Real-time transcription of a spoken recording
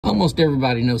Almost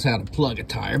everybody knows how to plug a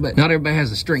tire, but not everybody has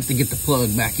the strength to get the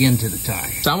plug back into the tire.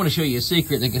 So I'm gonna show you a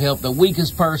secret that could help the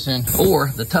weakest person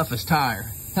or the toughest tire.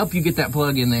 Help you get that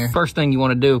plug in there. First thing you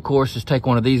wanna do, of course, is take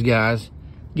one of these guys,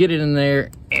 get it in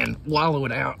there and wallow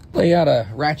it out. Lay out a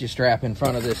ratchet strap in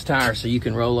front of this tire so you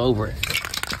can roll over it.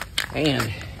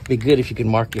 And be good if you can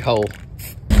mark your hole.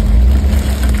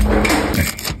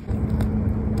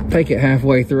 Take it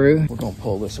halfway through. We're gonna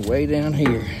pull this way down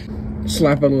here.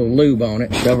 Slap a little lube on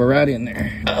it, shove it right in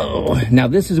there. Oh, now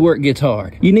this is where it gets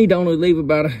hard. You need to only leave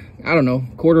about I don't know,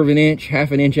 1/4 of an inch,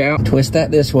 1/2 an inch out. Twist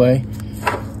that this way.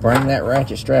 Bring that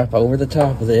ratchet strap over the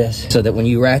top of this so that when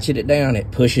you ratchet it down, it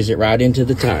pushes it right into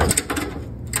the tire.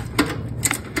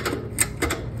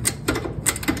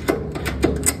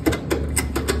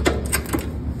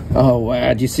 Oh wow,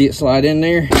 did you see it slide in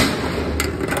there?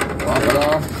 Pop it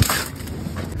off.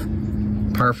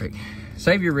 Perfect.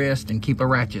 Save your wrist and keep a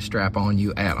ratchet strap on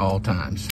you at all times.